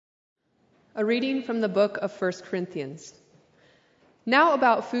A reading from the book of 1 Corinthians. Now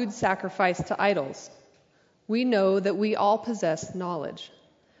about food sacrificed to idols. We know that we all possess knowledge.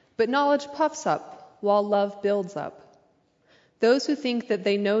 But knowledge puffs up, while love builds up. Those who think that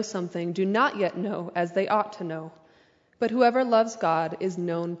they know something do not yet know as they ought to know. But whoever loves God is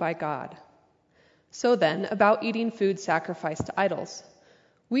known by God. So then, about eating food sacrificed to idols.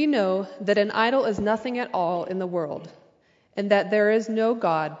 We know that an idol is nothing at all in the world, and that there is no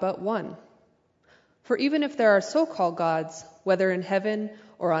God but one. For even if there are so-called gods, whether in heaven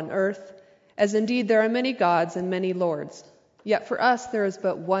or on earth, as indeed there are many gods and many lords, yet for us there is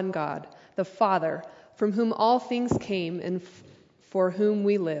but one God, the Father, from whom all things came and for whom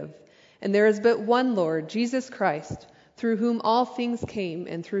we live. And there is but one Lord, Jesus Christ, through whom all things came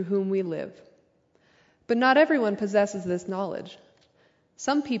and through whom we live. But not everyone possesses this knowledge.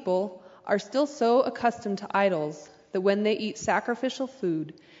 Some people are still so accustomed to idols that when they eat sacrificial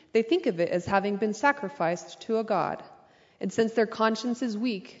food, they think of it as having been sacrificed to a god, and since their conscience is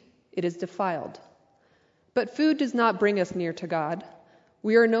weak, it is defiled. But food does not bring us near to God.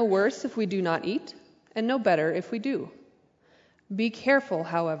 We are no worse if we do not eat, and no better if we do. Be careful,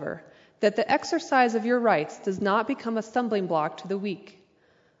 however, that the exercise of your rights does not become a stumbling block to the weak.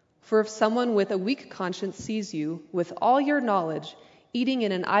 For if someone with a weak conscience sees you, with all your knowledge, eating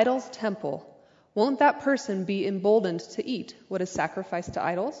in an idol's temple, won't that person be emboldened to eat what is sacrificed to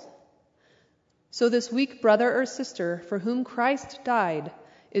idols? So this weak brother or sister for whom Christ died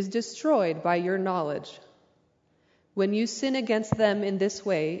is destroyed by your knowledge. When you sin against them in this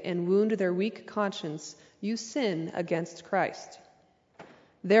way and wound their weak conscience, you sin against Christ.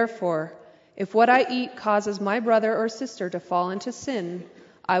 Therefore, if what I eat causes my brother or sister to fall into sin,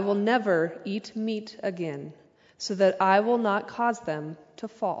 I will never eat meat again, so that I will not cause them to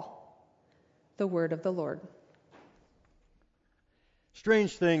fall. The word of the Lord.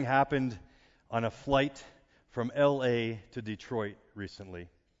 Strange thing happened on a flight from L.A. to Detroit recently.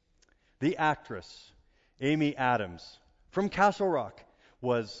 The actress, Amy Adams, from Castle Rock,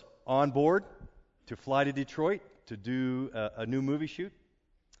 was on board to fly to Detroit to do a new movie shoot.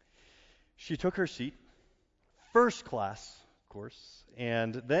 She took her seat, first class, of course,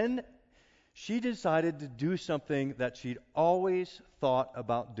 and then she decided to do something that she'd always thought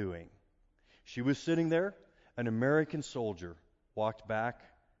about doing. She was sitting there. An American soldier walked back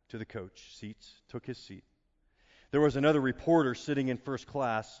to the coach seats, took his seat. There was another reporter sitting in first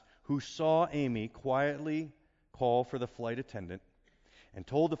class who saw Amy quietly call for the flight attendant and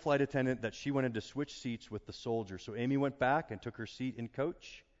told the flight attendant that she wanted to switch seats with the soldier. So Amy went back and took her seat in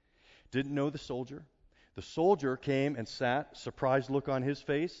coach. Didn't know the soldier. The soldier came and sat, surprised look on his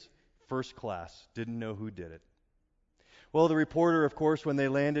face, first class. Didn't know who did it. Well, the reporter, of course, when they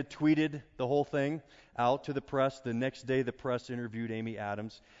landed, tweeted the whole thing out to the press. The next day, the press interviewed Amy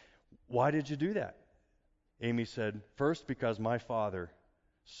Adams. Why did you do that? Amy said, first, because my father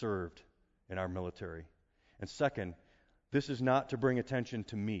served in our military. And second, this is not to bring attention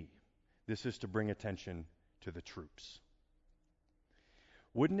to me. This is to bring attention to the troops.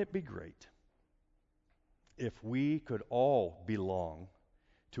 Wouldn't it be great if we could all belong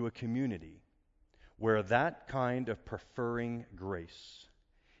to a community where that kind of preferring grace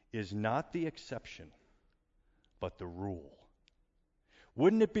is not the exception, but the rule?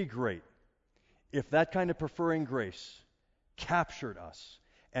 Wouldn't it be great if that kind of preferring grace captured us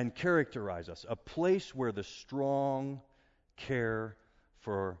and characterized us, a place where the strong care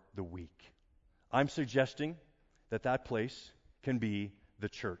for the weak? I'm suggesting that that place can be the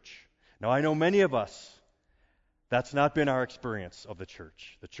church. Now, I know many of us, that's not been our experience of the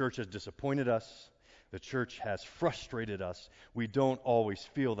church. The church has disappointed us. The church has frustrated us. We don't always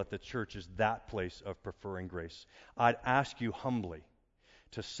feel that the church is that place of preferring grace. I'd ask you humbly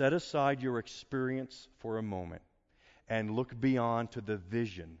to set aside your experience for a moment and look beyond to the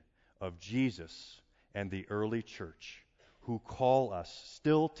vision of Jesus and the early church, who call us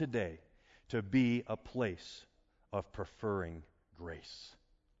still today to be a place of preferring grace.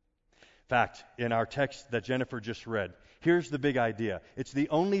 In fact, in our text that Jennifer just read, here's the big idea. It's the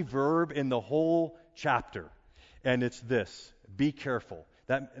only verb in the whole chapter, and it's this: be careful.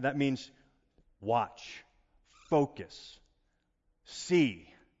 That means watch, focus, see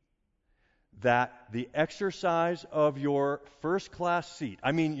that the exercise of your first-class seat,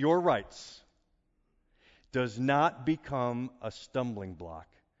 your rights, does not become a stumbling block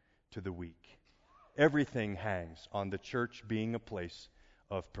to the weak. Everything hangs on the church being a place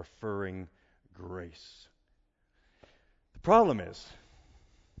of preferring grace. The problem is,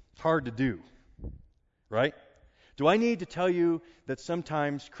 it's hard to do, right? Do I need to tell you that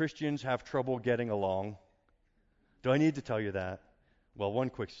sometimes Christians have trouble getting along? Do I need to tell you that? Well, one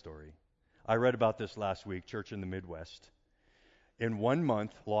quick story. I read about this last week, church in the Midwest. In 1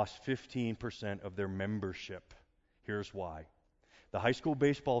 month, lost 15% of their membership. Here's why. The high school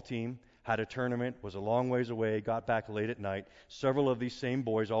baseball team had a tournament, was a long ways away, got back late at night. Several of these same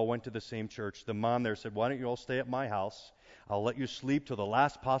boys all went to the same church. The mom there said, why don't you all stay at my house? I'll let you sleep till the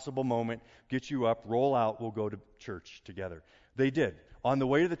last possible moment, get you up, roll out, we'll go to church together. They did. On the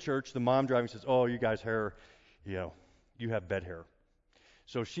way to the church, the mom driving says, oh, you guys' hair, you have bed hair.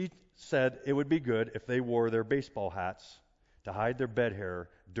 So she said it would be good if they wore their baseball hats to hide their bed hair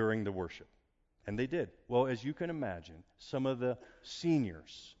during the worship. And they did. Well, as you can imagine, some of the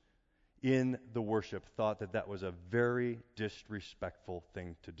seniors in the worship thought that that was a very disrespectful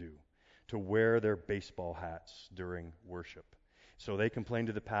thing to do, to wear their baseball hats during worship. So they complained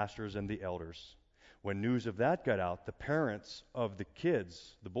to the pastors and the elders. When news of that got out, the parents of the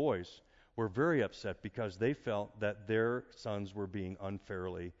kids, the boys, were very upset because they felt that their sons were being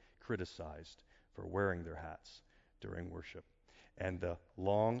unfairly criticized for wearing their hats during worship. And the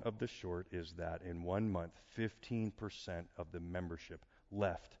long of the short is that in 1 month, 15% of the membership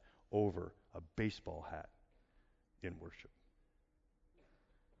left over a baseball hat in worship.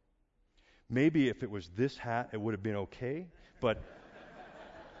 Maybe if it was this hat, it would have been okay, but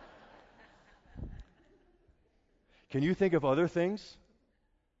can you think of other things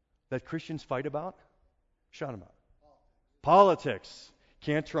that Christians fight about? Shout them out. Politics.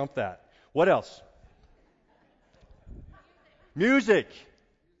 Can't trump that. What else? Music.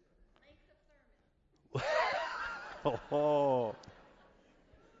 Oh.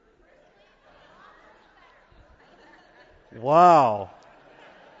 Wow.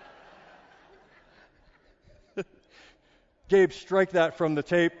 Gabe, strike that from the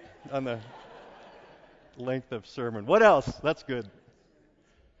tape on the length of sermon. What else? That's good.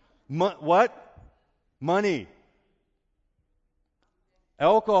 What? Money.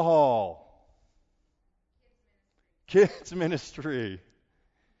 Alcohol. Kids ministry.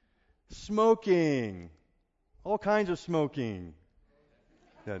 Smoking. All kinds of smoking.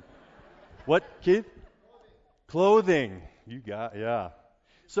 What, Keith? Clothing. You got, yeah.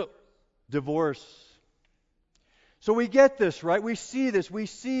 So, divorce. So we get this, right? We see this. We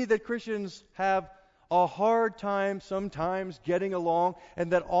see that Christians have a hard time sometimes getting along,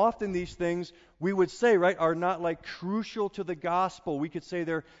 and that often these things, we would say, right, are not like crucial to the gospel. We could say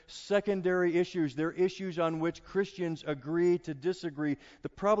they're secondary issues. They're issues on which Christians agree to disagree. The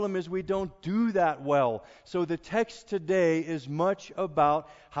problem is we don't do that well. So the text today is much about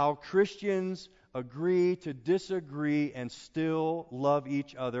how Christians agree to disagree and still love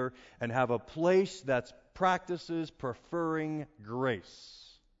each other and have a place that practices preferring grace.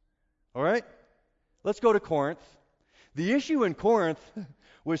 All right? Let's go to Corinth. The issue in Corinth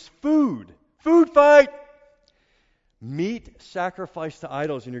was food. Food fight! Meat sacrificed to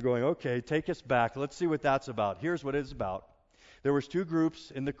idols. And you're going, okay, take us back. Let's see what that's about. Here's what it's about. There was two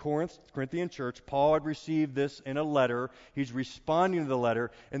groups in the Corinthian church. Paul had received this in a letter. He's responding to the letter.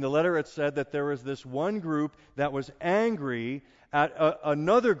 In the letter it said that there was this one group that was angry at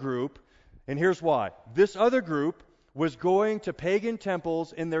another group. And here's why. This other group was going to pagan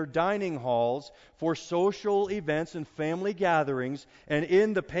temples in their dining halls for social events and family gatherings. And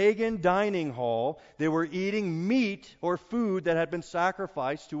in the pagan dining hall, they were eating meat or food that had been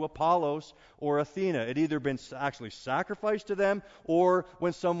sacrificed to Apollos or Athena. It had either been actually sacrificed to them, or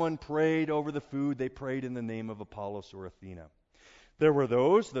when someone prayed over the food, they prayed in the name of Apollos or Athena. There were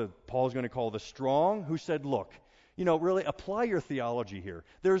those, Paul's going to call the strong, who said, look, really apply your theology here.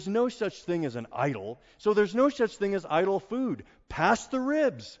 There's no such thing as an idol, so there's no such thing as idol food. Pass the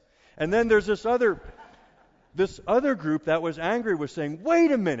ribs. And then there's this other group that was angry, was saying,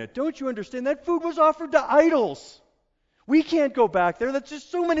 wait a minute, don't you understand? That food was offered to idols. We can't go back there. That's just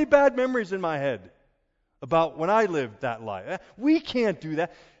so many bad memories in my head about when I lived that life. We can't do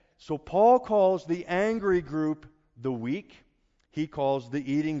that. So Paul calls the angry group the weak. He calls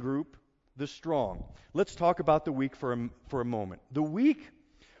the eating group the strong. Let's talk about the weak for a moment. The weak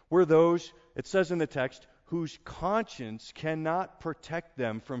were those, it says in the text, whose conscience cannot protect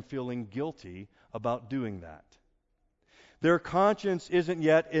them from feeling guilty about doing that. Their conscience isn't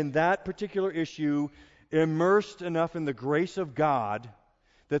yet in that particular issue immersed enough in the grace of God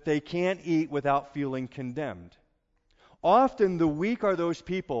that they can't eat without feeling condemned. Often the weak are those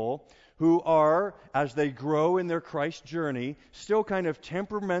people who are, as they grow in their Christ journey, still kind of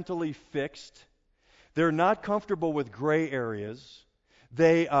temperamentally fixed. They're not comfortable with gray areas.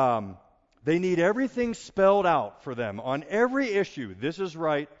 They need everything spelled out for them on every issue. This is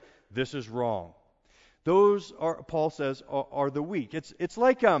right, this is wrong. Those are, Paul says, are the weak. It's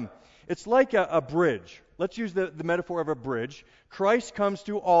like a bridge. let's use the metaphor of a bridge. Christ comes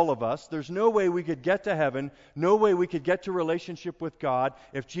to all of us. There's no way we could get to heaven, no way we could get to relationship with God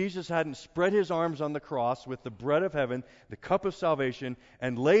if Jesus hadn't spread his arms on the cross with the bread of heaven, the cup of salvation,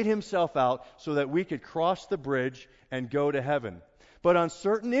 and laid himself out so that we could cross the bridge and go to heaven. But on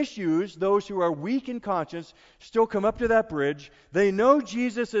certain issues, those who are weak in conscience still come up to that bridge. They know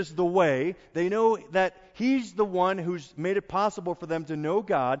Jesus is the way. They know that he's the one who's made it possible for them to know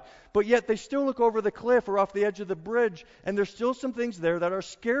God. But yet they still look over the cliff or off the edge of the bridge, and there's still some things there that are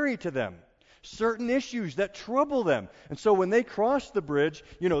scary to them. Certain issues that trouble them. And so when they cross the bridge,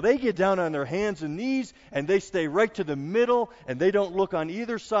 they get down on their hands and knees, and they stay right to the middle, and they don't look on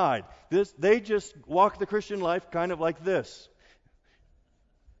either side. They just walk the Christian life kind of like this.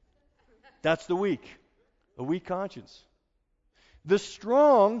 That's the weak, a weak conscience. The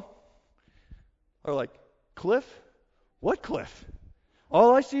strong are like, cliff? What cliff?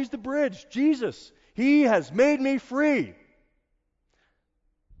 All I see is the bridge, Jesus. He has made me free.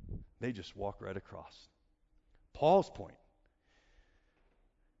 They just walk right across. Paul's point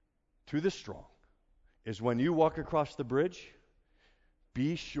to the strong is when you walk across the bridge,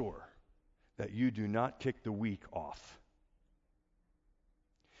 be sure that you do not kick the weak off.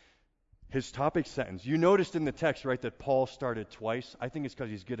 His topic sentence. You noticed in the text, right, that Paul started twice. I think it's because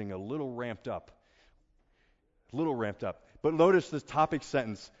he's getting a little ramped up. But notice this topic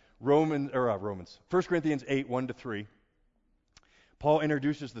sentence, 1 Corinthians 8, 1-3. Paul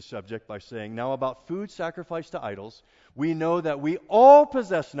introduces the subject by saying, now about food sacrificed to idols, we know that we all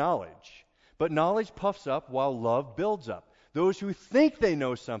possess knowledge, but knowledge puffs up while love builds up. Those who think they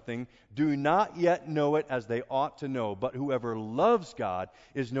know something do not yet know it as they ought to know, but whoever loves God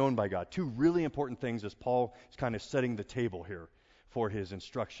is known by God. Two really important things as Paul is kind of setting the table here for his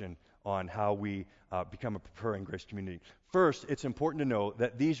instruction on how we become a preparing grace community. First, it's important to know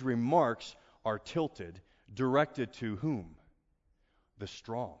that these remarks are directed to whom? The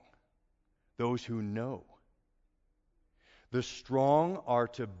strong, those who know. The strong are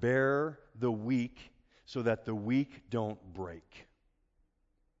to bear the weak so that the weak don't break.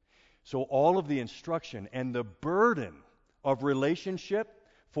 So all of the instruction and the burden of relationship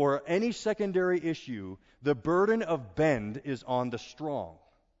for any secondary issue, the burden of bend is on the strong.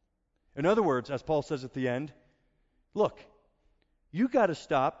 In other words, as Paul says at the end, look, you got to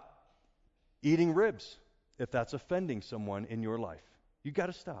stop eating ribs if that's offending someone in your life. You got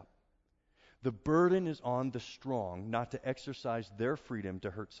to stop. The burden is on the strong not to exercise their freedom to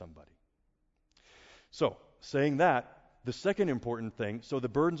hurt somebody. So, saying that, the second important thing, so the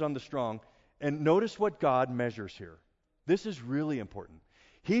burden's on the strong, and notice what God measures here. This is really important.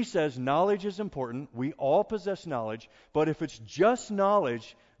 He says knowledge is important. We all possess knowledge, but if it's just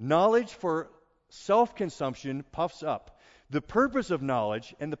knowledge for self-consumption puffs up. The purpose of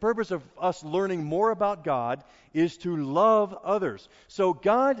knowledge and the purpose of us learning more about God is to love others. So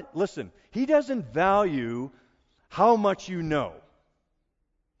God, listen, He doesn't value how much you know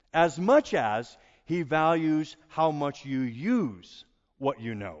as much as He values how much you use what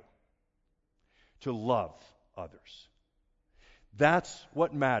you know to love others. That's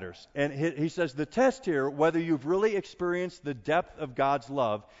what matters. And he says the test here, whether you've really experienced the depth of God's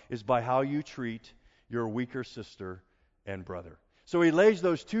love, is by how you treat your weaker sister and brother. So he lays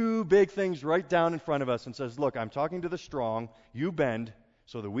those two big things right down in front of us and says, look, I'm talking to the strong, you bend,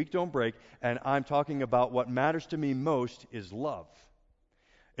 so the weak don't break, and I'm talking about what matters to me most is love.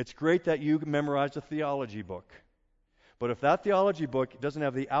 It's great that you memorized a theology book. But if that theology book doesn't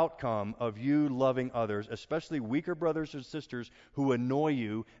have the outcome of you loving others, especially weaker brothers or sisters who annoy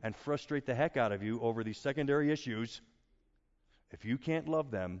you and frustrate the heck out of you over these secondary issues, if you can't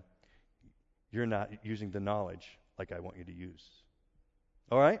love them, you're not using the knowledge like I want you to use.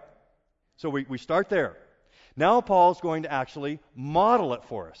 All right? So we start there. Now Paul's going to actually model it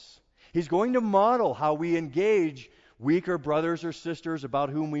for us. He's going to model how we engage weaker brothers or sisters about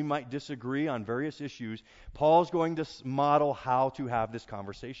whom we might disagree on various issues. Paul's going to model how to have this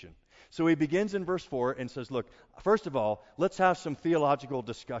conversation. So he begins in verse 4 and says, look, first of all, let's have some theological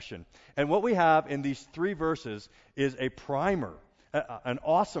discussion. And what we have in these 3 verses is a primer, an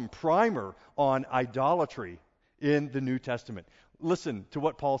awesome primer on idolatry in the New Testament. Listen to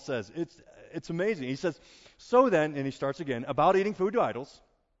what Paul says. It's amazing. He says, so then, and he starts again, about eating food to idols,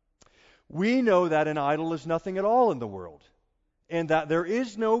 we know that an idol is nothing at all in the world, and that there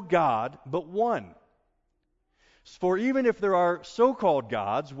is no God but one. For even if there are so-called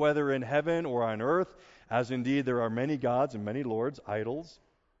gods, whether in heaven or on earth, as indeed there are many gods and many lords, idols,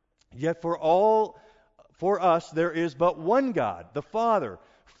 yet for us there is but one God, the Father,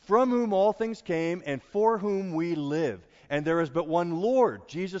 from whom all things came and for whom we live. And there is but one Lord,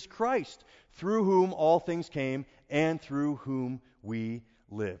 Jesus Christ, through whom all things came and through whom we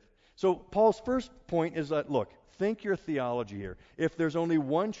live. So Paul's first point is that, look, think your theology here. If there's only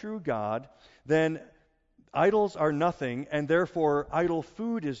one true God, then idols are nothing, and therefore idol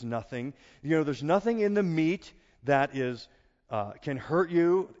food is nothing. There's nothing in the meat that is can hurt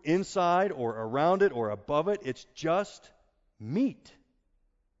you inside or around it or above it. It's just meat.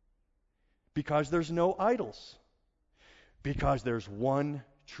 Because there's no idols. Because there's one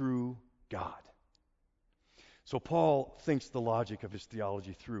true God. So Paul thinks the logic of his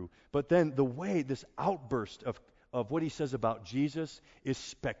theology through. But then the way, this outburst of what he says about Jesus is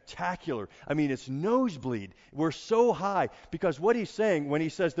spectacular. I mean, it's nosebleed. We're so high. Because what he's saying when he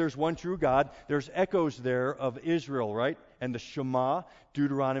says there's one true God, there's echoes there of Israel, right? And the Shema,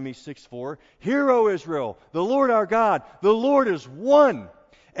 Deuteronomy 6:4. Hear, O Israel, the Lord our God, the Lord is one.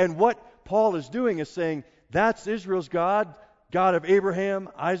 And what Paul is doing is saying, that's Israel's God, God of Abraham,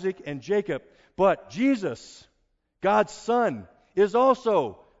 Isaac, and Jacob. But Jesus, God's Son, is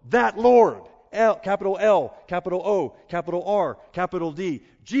also that Lord. Capital L, capital O, capital R, capital D.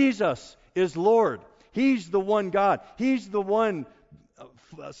 Jesus is Lord. He's the one God. He's the one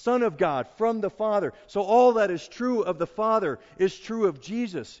Son of God from the Father. So all that is true of the Father is true of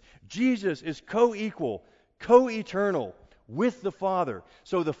Jesus. Jesus is co-equal, co-eternal with the Father.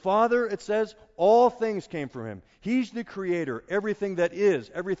 So the Father, it says, all things came from Him. He's the Creator. Everything that is,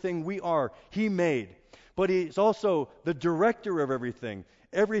 everything we are, He made. But He's also the director of everything.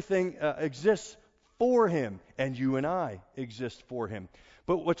 Everything exists for Him, and you and I exist for Him.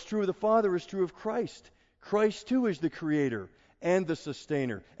 But what's true of the Father is true of Christ. Christ, too, is the Creator and the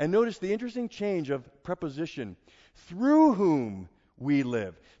Sustainer. And notice the interesting change of preposition. Through whom we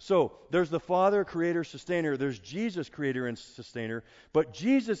live. So, there's the Father, Creator, Sustainer. There's Jesus, Creator and Sustainer. But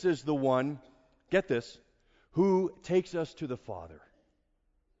Jesus is the one, get this, who takes us to the Father.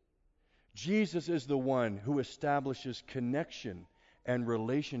 Jesus is the one who establishes connection and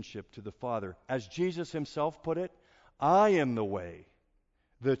relationship to the Father. As Jesus Himself put it, I am the way,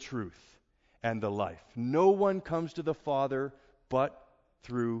 the truth, and the life. No one comes to the Father but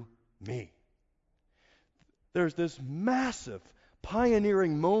through me. There's this massive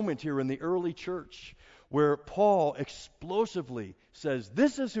pioneering moment here in the early church where Paul explosively says,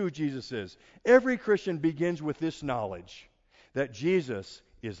 this is who Jesus is. Every Christian begins with this knowledge that Jesus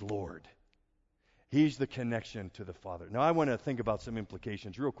is Lord. He's the connection to the Father. Now, I want to think about some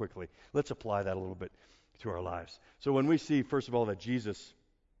implications real quickly. Let's apply that a little bit to our lives. So when we see, first of all, that Jesus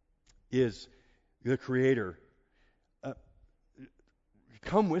is the Creator,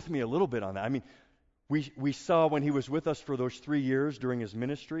 come with me a little bit on that. I mean, we saw when He was with us for those 3 years during His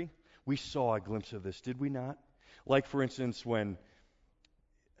ministry, we saw a glimpse of this, did we not? Like, for instance, when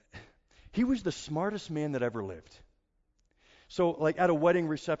He was the smartest man that ever lived. So, like at a wedding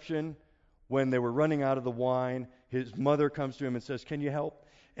reception, when they were running out of the wine, His mother comes to Him and says, can you help?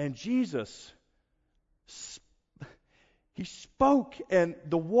 And Jesus, He spoke and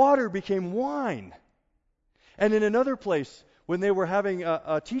the water became wine. And in another place, when they were having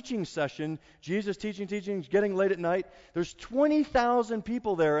a teaching session, Jesus teaching, getting late at night, there's 20,000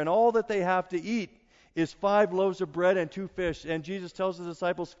 people there, and all that they have to eat is 5 loaves of bread and 2 fish. And Jesus tells His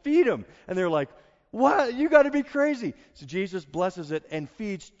disciples, feed them. And they're like, what? You got to be crazy. So Jesus blesses it and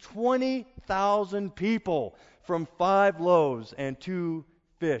feeds 20,000 people from 5 loaves and 2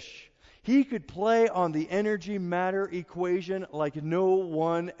 fish. He could play on the energy-matter equation like no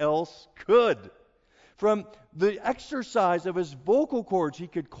one else could. From the exercise of His vocal cords, He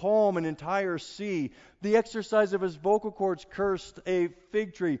could calm an entire sea. The exercise of His vocal cords cursed a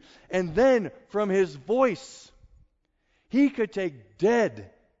fig tree. And then from His voice, He could take dead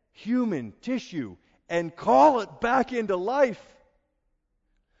human tissue and call it back into life.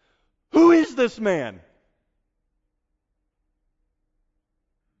 Who is this man?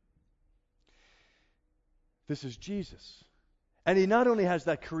 This is Jesus. And He not only has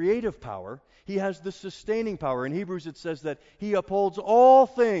that creative power, He has the sustaining power. In Hebrews it says that He upholds all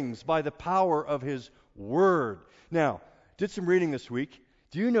things by the power of His Word. Now, did some reading this week.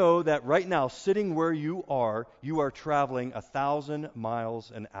 Do you know that right now, sitting where you are traveling 1,000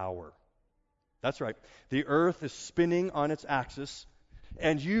 miles an hour? That's right. The earth is spinning on its axis,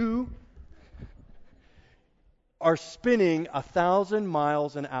 and you are spinning 1,000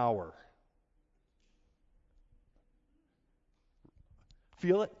 miles an hour.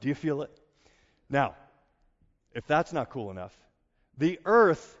 Feel it? Do you feel it? Now, if that's not cool enough, the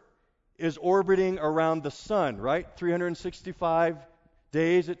earth is orbiting around the sun, right? 365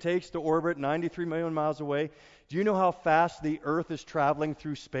 days it takes to orbit, 93 million miles away. Do you know how fast the earth is traveling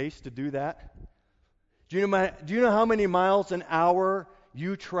through space to do that? Do you know how many miles an hour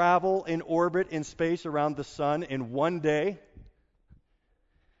you travel in orbit in space around the sun in one day?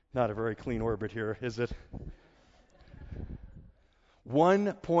 Not a very clean orbit here, is it?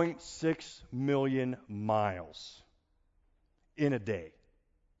 1.6 million miles in a day.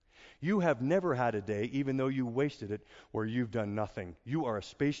 You have never had a day, even though you wasted it, where you've done nothing. You are a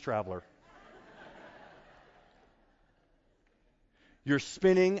space traveler. You're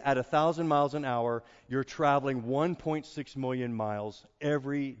spinning at 1,000 miles an hour. You're traveling 1.6 million miles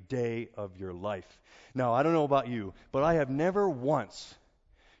every day of your life. Now, I don't know about you, but I have never once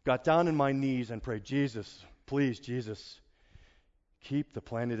got down on my knees and prayed, Jesus, please, Jesus, keep the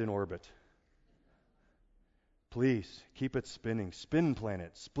planet in orbit. Please, keep it spinning. Spin,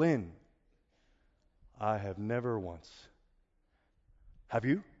 planet, spin. I have never once. Have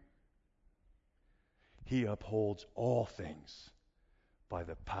you? He upholds all things by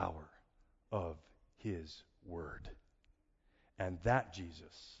the power of His Word. And that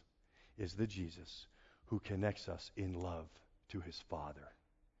Jesus is the Jesus who connects us in love to His Father,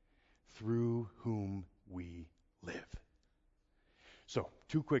 through whom we live. So,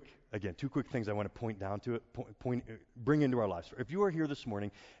 two quick things I want to bring into our lives. If you are here this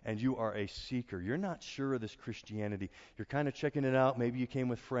morning and you are a seeker, you're not sure of this Christianity, you're kind of checking it out, maybe you came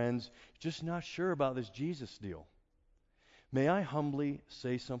with friends, you're just not sure about this Jesus deal. May I humbly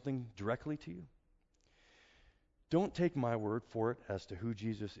say something directly to you? Don't take my word for it as to who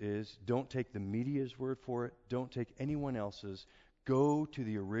Jesus is. Don't take the media's word for it. Don't take anyone else's. Go to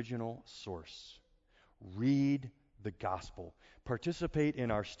the original source. Read the gospel. Participate in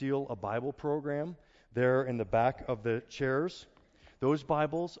our Steal a Bible program there in the back of the chairs. Those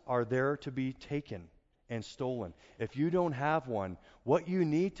Bibles are there to be taken and stolen. If you don't have one, what you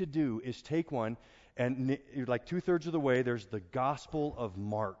need to do is take one, and like 2/3 of the way, there's the Gospel of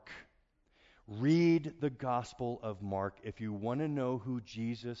Mark. Read the Gospel of Mark. If you want to know who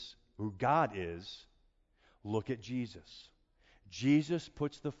God is, look at Jesus. Jesus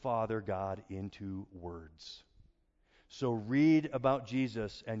puts the Father God into words. So read about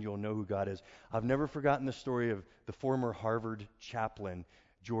Jesus and you'll know who God is. I've never forgotten the story of the former Harvard chaplain,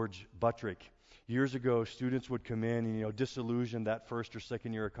 George Buttrick. Years ago, students would come in and, disillusioned that first or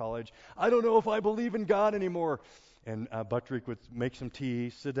second year of college. I don't know if I believe in God anymore. And Buttrick would make some tea,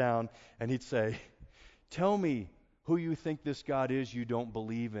 sit down, and he'd say, tell me who you think this God is you don't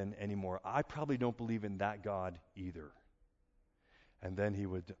believe in anymore. I probably don't believe in that God either. And then he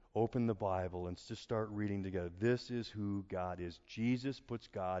would open the Bible and just start reading together. This is who God is. Jesus puts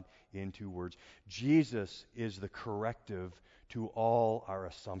God into words. Jesus is the corrective to all our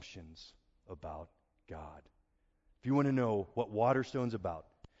assumptions about God. If you want to know what Waterstone's about,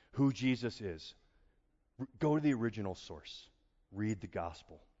 who Jesus is, go to the original source. Read the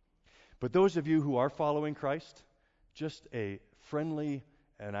gospel. But those of you who are following Christ, just a friendly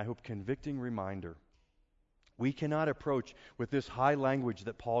and I hope convicting reminder. We cannot approach with this high language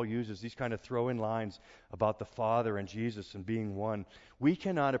that Paul uses, these kind of throw-in lines about the Father and Jesus and being one. We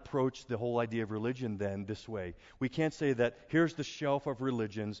cannot approach the whole idea of religion then this way. We can't say that here's the shelf of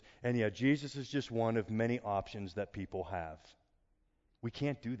religions, and Jesus is just one of many options that people have. We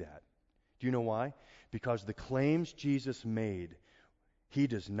can't do that. Do you know why? Because the claims Jesus made, He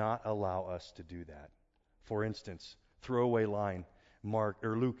does not allow us to do that. For instance, throwaway line,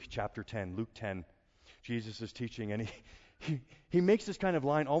 Luke chapter 10, Luke 10. Jesus is teaching, and he makes this kind of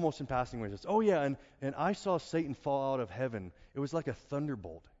line almost in passing where he says, oh yeah, and I saw Satan fall out of heaven. It was like a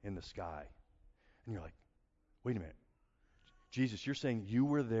thunderbolt in the sky. And you're like, wait a minute. Jesus, you're saying you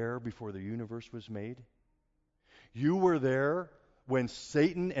were there before the universe was made? You were there when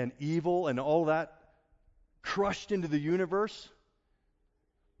Satan and evil and all that crushed into the universe?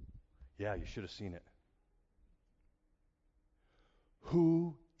 Yeah, you should have seen it.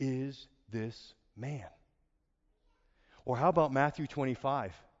 Who is this man? Or how about Matthew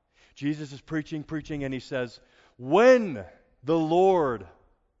 25? Jesus is preaching, and he says, when the Lord,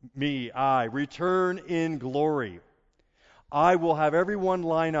 I, return in glory, I will have everyone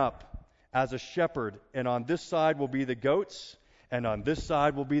line up as a shepherd, and on this side will be the goats, and on this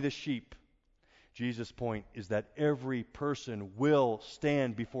side will be the sheep. Jesus' point is that every person will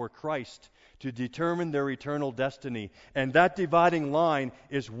stand before Christ to determine their eternal destiny. And that dividing line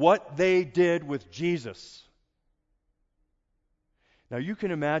is what they did with Jesus. Now you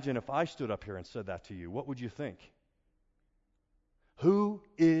can imagine if I stood up here and said that to you, what would you think? Who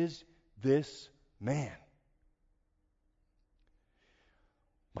is this man?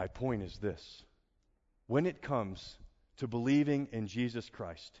 My point is this. When it comes to believing in Jesus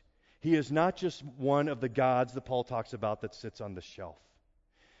Christ, He is not just one of the gods that Paul talks about that sits on the shelf.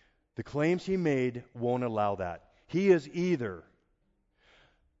 The claims he made won't allow that. He is either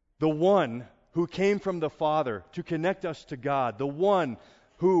the one who came from the Father to connect us to God, the one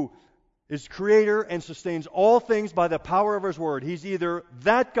who is creator and sustains all things by the power of his word. He's either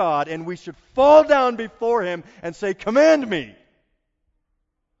that God, and we should fall down before him and say, "Command me,"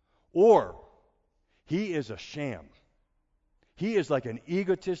 or he is a sham. He is like an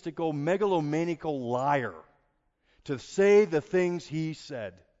egotistical, megalomaniacal liar to say the things he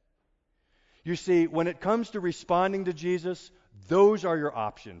said. You see, when it comes to responding to Jesus, those are your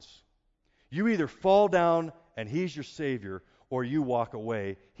options. You either fall down and he's your Savior, or you walk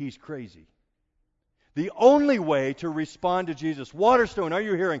away, he's crazy. The only way to respond to Jesus, Waterstone, are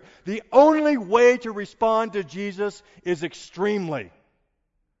you hearing? The only way to respond to Jesus is extremely.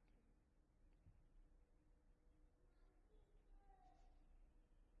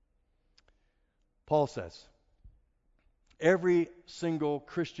 Paul says, every single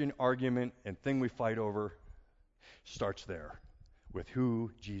Christian argument and thing we fight over starts there with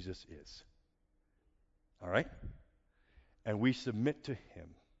who Jesus is. All right? And we submit to him.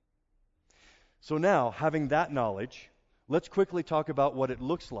 So now, having that knowledge, let's quickly talk about what it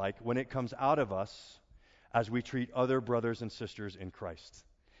looks like when it comes out of us as we treat other brothers and sisters in Christ.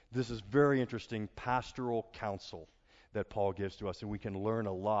 This is very interesting pastoral counsel that Paul gives to us, and we can learn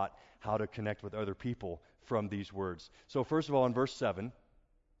a lot how to connect with other people from these words. So first of all, in verse 7,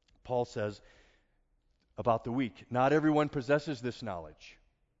 Paul says about the weak, not everyone possesses this knowledge.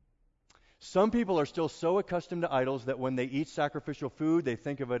 Some people are still so accustomed to idols that when they eat sacrificial food, they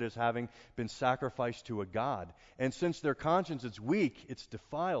think of it as having been sacrificed to a god. And since their conscience is weak, it's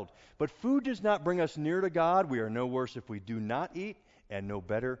defiled. But food does not bring us near to God. We are no worse if we do not eat, and no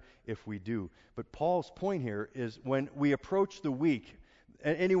better if we do. But Paul's point here is when we approach the weak,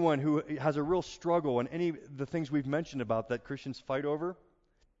 anyone who has a real struggle, and any of the things we've mentioned about that Christians fight over,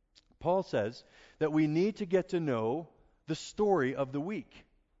 Paul says that we need to get to know the story of the weak.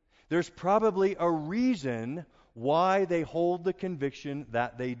 There's probably a reason why they hold the conviction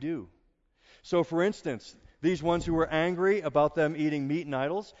that they do. So, for instance, these ones who were angry about them eating meat and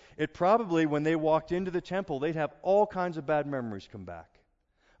idols, it probably, when they walked into the temple, they'd have all kinds of bad memories come back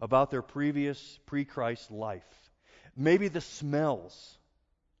about their previous pre-Christ life. Maybe the smells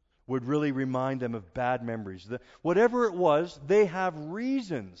would really remind them of bad memories. Whatever it was, they have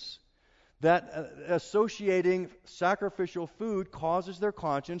reasons that associating sacrificial food causes their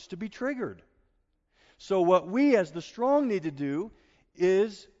conscience to be triggered. So what we as the strong need to do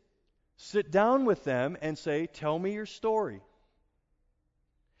is sit down with them and say, "Tell me your story."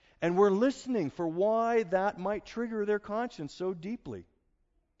 And we're listening for why that might trigger their conscience so deeply.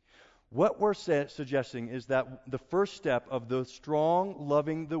 What we're suggesting is that the first step of the strong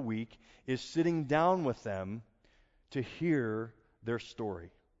loving the weak is sitting down with them to hear their story.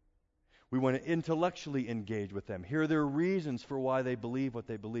 We want to intellectually engage with them, hear their reasons for why they believe what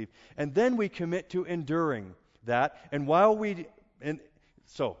they believe. And then we commit to enduring that. And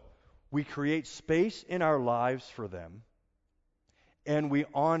so we create space in our lives for them, and we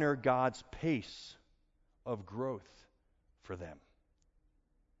honor God's pace of growth for them.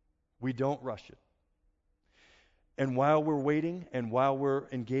 We don't rush it. And while we're waiting and while we're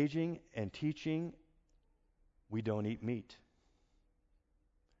engaging and teaching, we don't eat meat,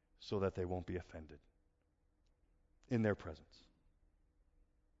 so that they won't be offended in their presence.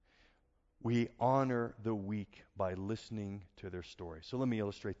 We honor the weak by listening to their story. So let me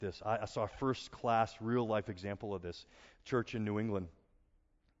illustrate this. I saw a first-class, real-life example of this. Church in New England.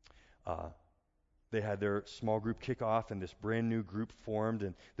 They had their small group kickoff, and this brand new group formed,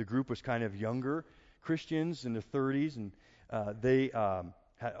 and the group was kind of younger Christians in their 30s, and they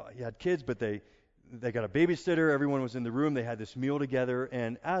had kids, but they got a babysitter. Everyone was in the room. They had this meal together,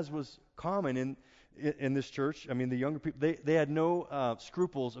 and as was common in this church, I mean, the younger people, they had no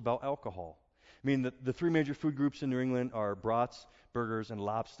scruples about alcohol. I mean, the three major food groups in New England are brats, burgers, and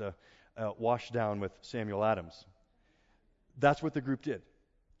lobster, washed down with Samuel Adams. That's what the group did.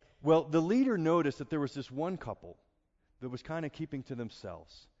 Well, the leader noticed that there was this one couple that was kind of keeping to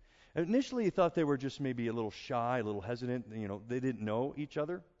themselves. And initially, he thought they were just maybe a little shy, a little hesitant. They didn't know each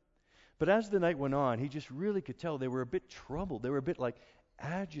other. But as the night went on, he just really could tell they were a bit troubled. They were a bit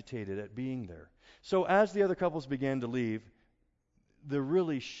agitated at being there. So as the other couples began to leave, the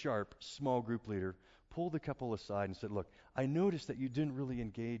really sharp small group leader pulled the couple aside and said, "Look, I noticed that you didn't really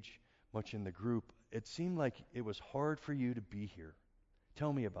engage much in the group. It seemed like it was hard for you to be here.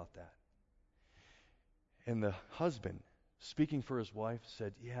 Tell me about that." And the husband, speaking for his wife,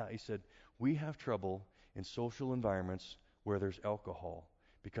 said, "Yeah," he said, "we have trouble in social environments where there's alcohol.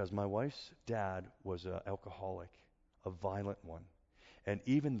 Because my wife's dad was an alcoholic, a violent one. And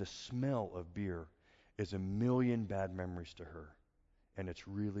even the smell of beer is a million bad memories to her. and it's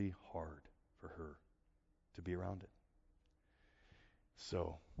really hard for her to be around it.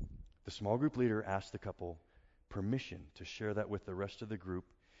 So the small group leader asked the couple permission to share that with the rest of the group,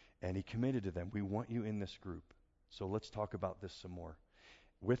 and he committed to them, we want you in this group, so let's talk about this some more.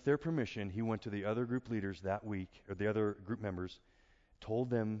 With their permission, he went to the other group leaders that week, or the other group members, told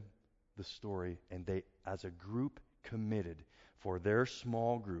them the story, and they, as a group, committed for their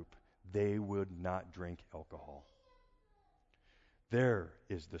small group, they would not drink alcohol. There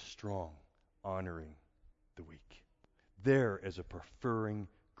is the strong honoring the weak. There is a preferring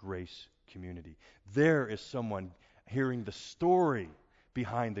grace community. There is someone hearing the story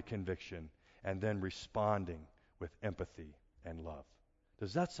behind the conviction and then responding with empathy and love.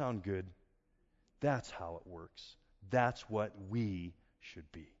 Does that sound good? That's how it works. That's what we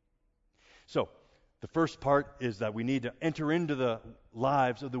should be. So, the first part is that we need to enter into the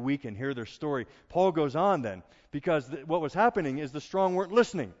lives of the weak and hear their story. Paul goes on then, because what was happening is the strong weren't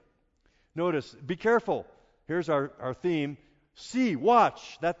listening. Notice, be careful. Here's our theme. See,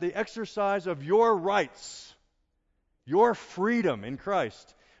 watch that the exercise of your rights, your freedom in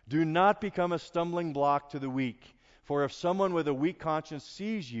Christ, do not become a stumbling block to the weak. For if someone with a weak conscience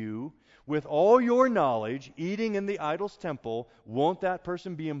sees you with all your knowledge eating in the idol's temple, won't that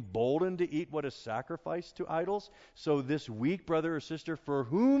person be emboldened to eat what is sacrificed to idols? So this weak brother or sister for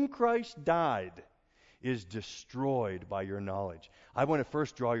whom Christ died is destroyed by your knowledge. I want to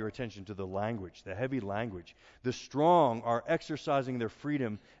first draw your attention to the language, the heavy language. The strong are exercising their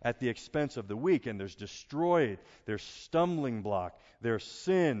freedom at the expense of the weak, and there's destroyed, there's stumbling block, there's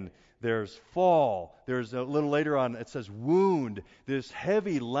sin, there's fall, there's a little later on it says wound, this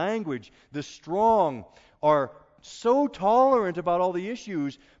heavy language. The strong are so tolerant about all the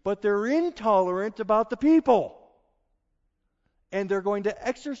issues, but they're intolerant about the people. And they're going to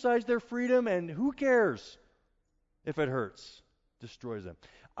exercise their freedom, and who cares if it hurts? Destroys them.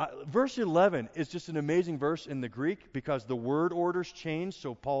 Verse 11 is just an amazing verse in the Greek because the word orders change,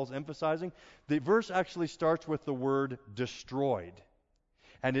 so Paul's emphasizing. The verse actually starts with the word destroyed,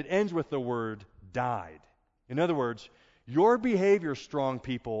 and it ends with the word died. In other words, your behavior, strong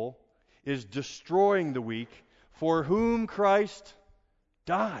people, is destroying the weak for whom Christ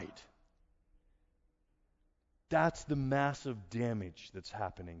died. That's the massive damage that's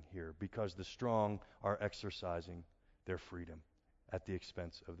happening here because the strong are exercising their freedom at the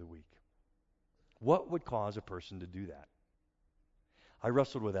expense of the weak. What would cause a person to do that? I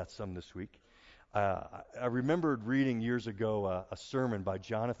wrestled with that some this week. I remembered reading years ago a sermon by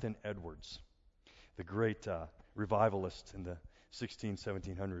Jonathan Edwards, the great revivalist in the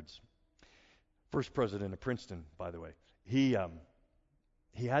 1700s. First president of Princeton, by the way.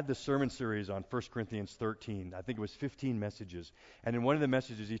 He had this sermon series on 1 Corinthians 13. I think it was 15 messages. And in one of the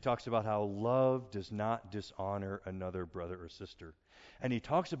messages, he talks about how love does not dishonor another brother or sister. And he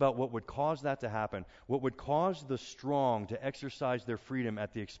talks about what would cause that to happen. What would cause the strong to exercise their freedom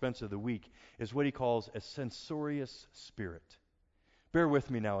at the expense of the weak is what he calls a censorious spirit. Bear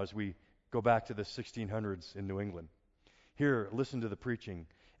with me now as we go back to the 1600s in New England. Here, listen to the preaching.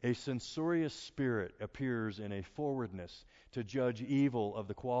 A censorious spirit appears in a forwardness to judge evil of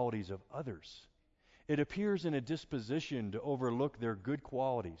the qualities of others. It appears in a disposition to overlook their good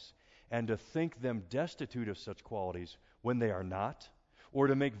qualities and to think them destitute of such qualities when they are not, or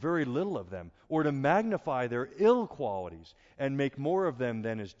to make very little of them, or to magnify their ill qualities and make more of them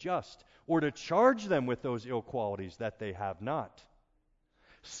than is just, or to charge them with those ill qualities that they have not.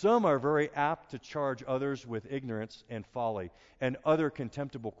 Some are very apt to charge others with ignorance and folly and other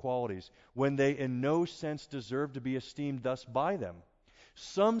contemptible qualities when they in no sense deserve to be esteemed thus by them.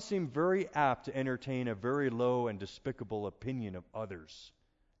 Some seem very apt to entertain a very low and despicable opinion of others.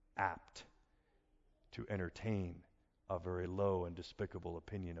 Apt to entertain a very low and despicable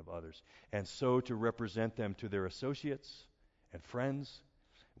opinion of others, and so to represent them to their associates and friends,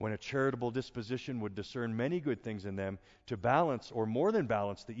 when a charitable disposition would discern many good things in them to balance or more than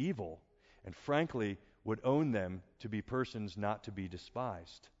balance the evil, and frankly would own them to be persons not to be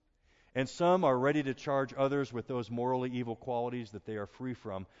despised. And some are ready to charge others with those morally evil qualities that they are free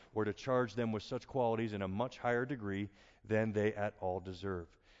from, or to charge them with such qualities in a much higher degree than they at all deserve.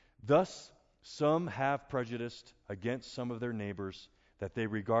 Thus, some have prejudiced against some of their neighbors that they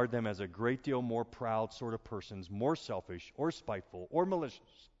regard them as a great deal more proud sort of persons, more selfish or spiteful or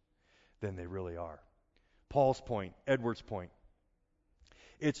malicious than they really are. Paul's point, Edwards' point.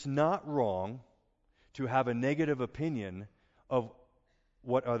 It's not wrong to have a negative opinion of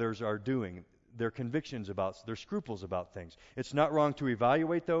what others are doing, their convictions about, their scruples about things. It's not wrong to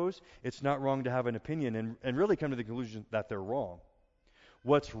evaluate those. It's not wrong to have an opinion and really come to the conclusion that they're wrong.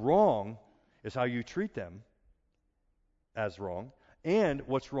 What's wrong is how you treat them as wrong And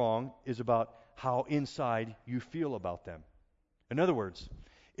what's wrong is about how inside you feel about them. In other words,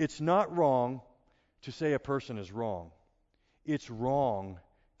 it's not wrong to say a person is wrong. It's wrong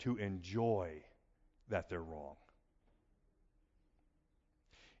to enjoy that they're wrong.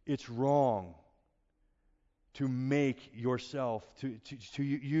 It's wrong to make yourself, to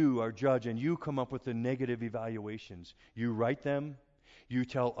you, our judge, and you come up with the negative evaluations. You write them. You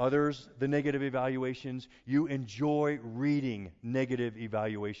tell others the negative evaluations. You enjoy reading negative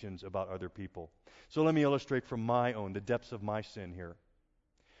evaluations about other people. So let me illustrate from the depths of my sin here.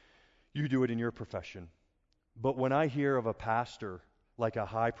 You do it in your profession. But when I hear of a pastor, like a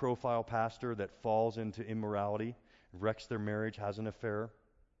high-profile pastor that falls into immorality, wrecks their marriage, has an affair,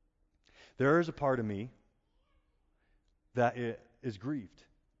 there is a part of me that is grieved.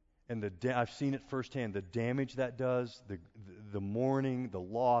 And I've seen it firsthand, the damage that does, the mourning, the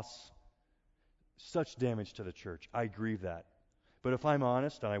loss, such damage to the church. I grieve that. But if I'm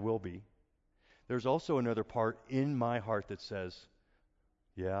honest, and I will be, there's also another part in my heart that says,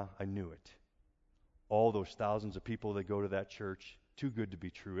 yeah, I knew it. All those thousands of people that go to that church, too good to be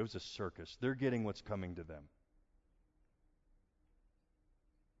true. It was a circus. They're getting what's coming to them.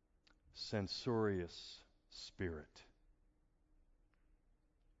 Censorious spirit.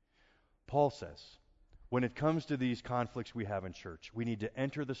 Paul says, when it comes to these conflicts we have in church, we need to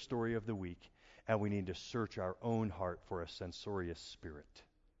enter the story of the week, and we need to search our own heart for a censorious spirit.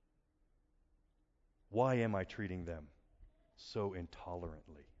 Why am I treating them so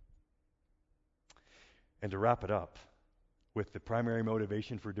intolerantly? And to wrap it up with the primary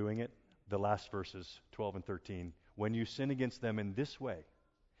motivation for doing it, the last verses, 12 and 13. When you sin against them in this way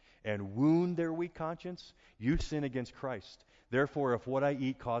and wound their weak conscience, you sin against Christ. Therefore, if what I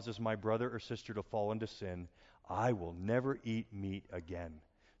eat causes my brother or sister to fall into sin, I will never eat meat again,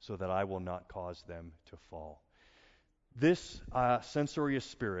 so that I will not cause them to fall. This censorious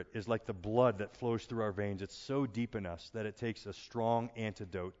spirit is like the blood that flows through our veins. It's so deep in us that it takes a strong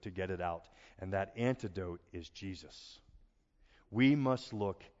antidote to get it out. And that antidote is Jesus. We must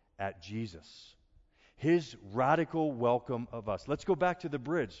look at Jesus. His radical welcome of us. Let's go back to the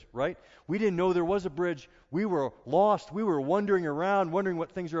bridge, right? We didn't know there was a bridge. We were lost. We were wandering around, wondering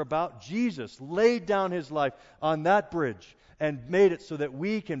what things are about. Jesus laid down his life on that bridge and made it so that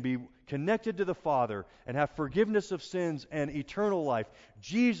we can be connected to the Father and have forgiveness of sins and eternal life.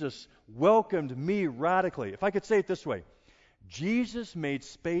 Jesus welcomed me radically. If I could say it this way, Jesus made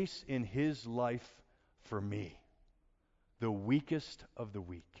space in his life for me, the weakest of the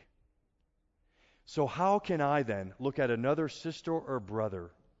weak. So how can I then look at another sister or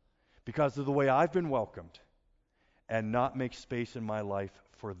brother because of the way I've been welcomed and not make space in my life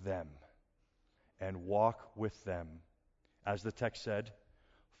for them and walk with them? As the text said,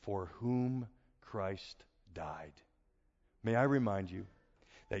 for whom Christ died. May I remind you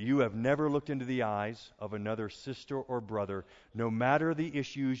that you have never looked into the eyes of another sister or brother, no matter the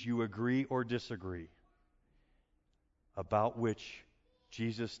issues you agree or disagree, about which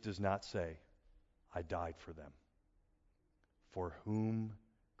Jesus does not say, I died for them. For whom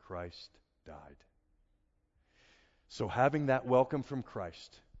Christ died. So having that welcome from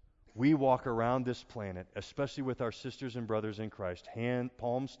Christ, we walk around this planet, especially with our sisters and brothers in Christ,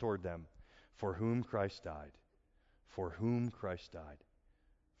 palms toward them, for whom Christ died. For whom Christ died.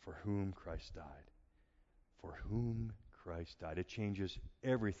 For whom Christ died. For whom Christ died. It changes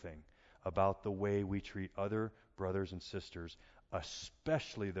everything about the way we treat other brothers and sisters,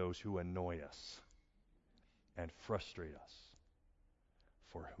 especially those who annoy us and frustrate us.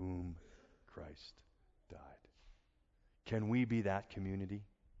 For whom Christ died. Can we be that community?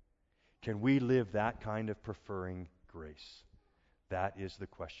 Can we live that kind of preferring grace? That is the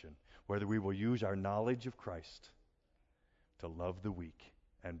question. Whether we will use our knowledge of Christ to love the weak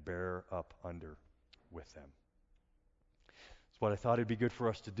and bear up under with them. So what I thought it'd be good for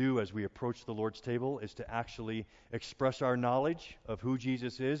us to do as we approach the Lord's table is to actually express our knowledge of who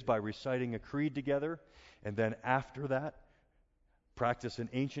Jesus is by reciting a creed together, and then after that, practice an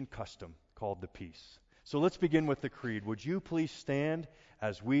ancient custom called the peace. So let's begin with the creed. Would you please stand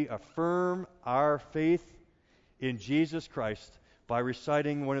as we affirm our faith in Jesus Christ by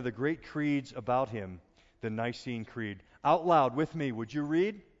reciting one of the great creeds about him, the Nicene Creed. Out loud with me, would you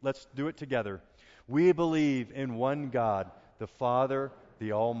read? Let's do it together. We believe in one God, the Father,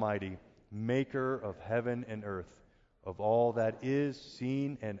 the Almighty, maker of heaven and earth, of all that is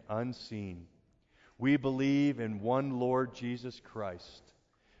seen and unseen. We believe in one Lord Jesus Christ,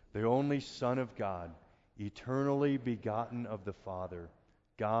 the only Son of God, eternally begotten of the Father,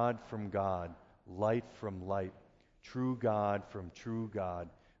 God from God, light from light, true God from true God,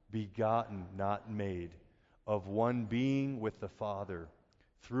 begotten, not made, of one being with the Father.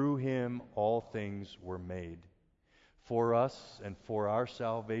 Through him all things were made. For us and for our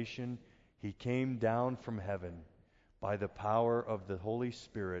salvation, he came down from heaven. By the power of the Holy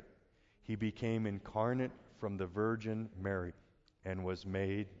Spirit, he became incarnate from the Virgin Mary and was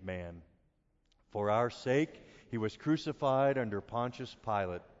made man. For our sake, he was crucified under Pontius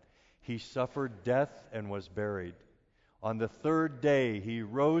Pilate. He suffered death and was buried. On the third day, he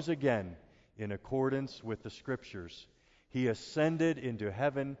rose again in accordance with the Scriptures. He ascended into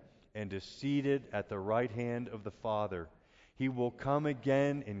heaven and is seated at the right hand of the Father. He will come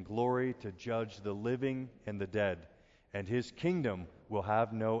again in glory to judge the living and the dead, and his kingdom will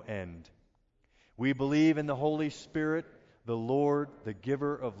have no end. We believe in the Holy Spirit, the Lord, the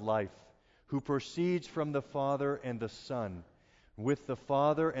giver of life, who proceeds from the Father and the Son. With the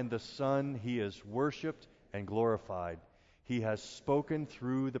Father and the Son he is worshipped and glorified. He has spoken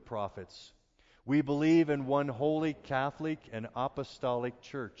through the prophets. We believe in one holy Catholic and apostolic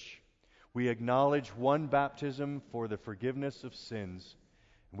church. We acknowledge one baptism for the forgiveness of sins.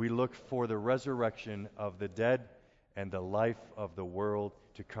 We look for the resurrection of the dead and the life of the world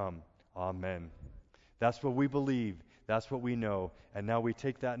to come. Amen. That's what we believe. That's what we know. And now we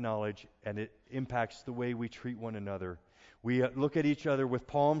take that knowledge and it impacts the way we treat one another. We look at each other with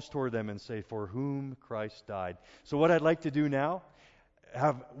palms toward them and say, for whom Christ died. So what I'd like to do now,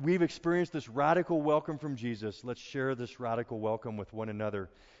 we've experienced this radical welcome from Jesus. Let's share this radical welcome with one another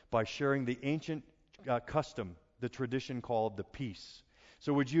by sharing the ancient custom, the tradition called the peace.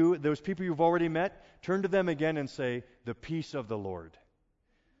 So would you, those people you've already met, turn to them again and say, the peace of the Lord.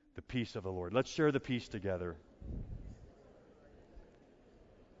 The peace of the Lord. Let's share the peace together.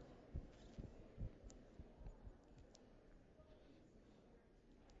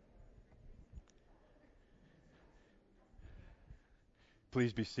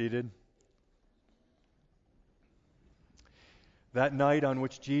 Please be seated. That night on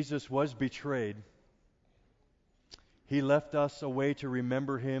which Jesus was betrayed, he left us a way to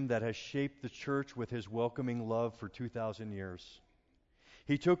remember him that has shaped the church with his welcoming love for 2,000 years.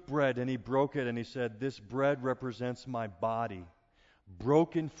 He took bread and he broke it and he said, this bread represents my body,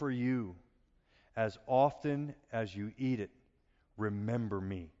 broken for you. As often as you eat it, remember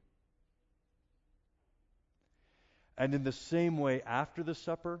me. And in the same way, after the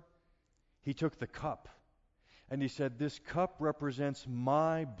supper, he took the cup and he said, this cup represents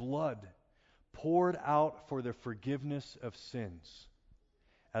my blood poured out for the forgiveness of sins.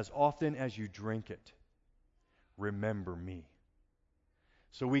 As often as you drink it, remember me.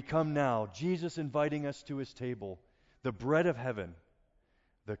 So we come now, Jesus inviting us to his table, the bread of heaven,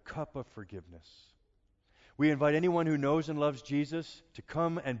 the cup of forgiveness. We invite anyone who knows and loves Jesus to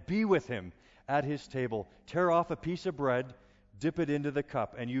come and be with him at his table. Tear off a piece of bread, dip it into the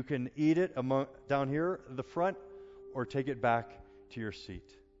cup, and you can eat it down here at the front or take it back to your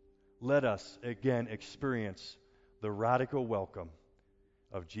seat. Let us again experience the radical welcome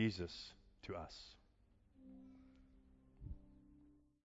of Jesus to us.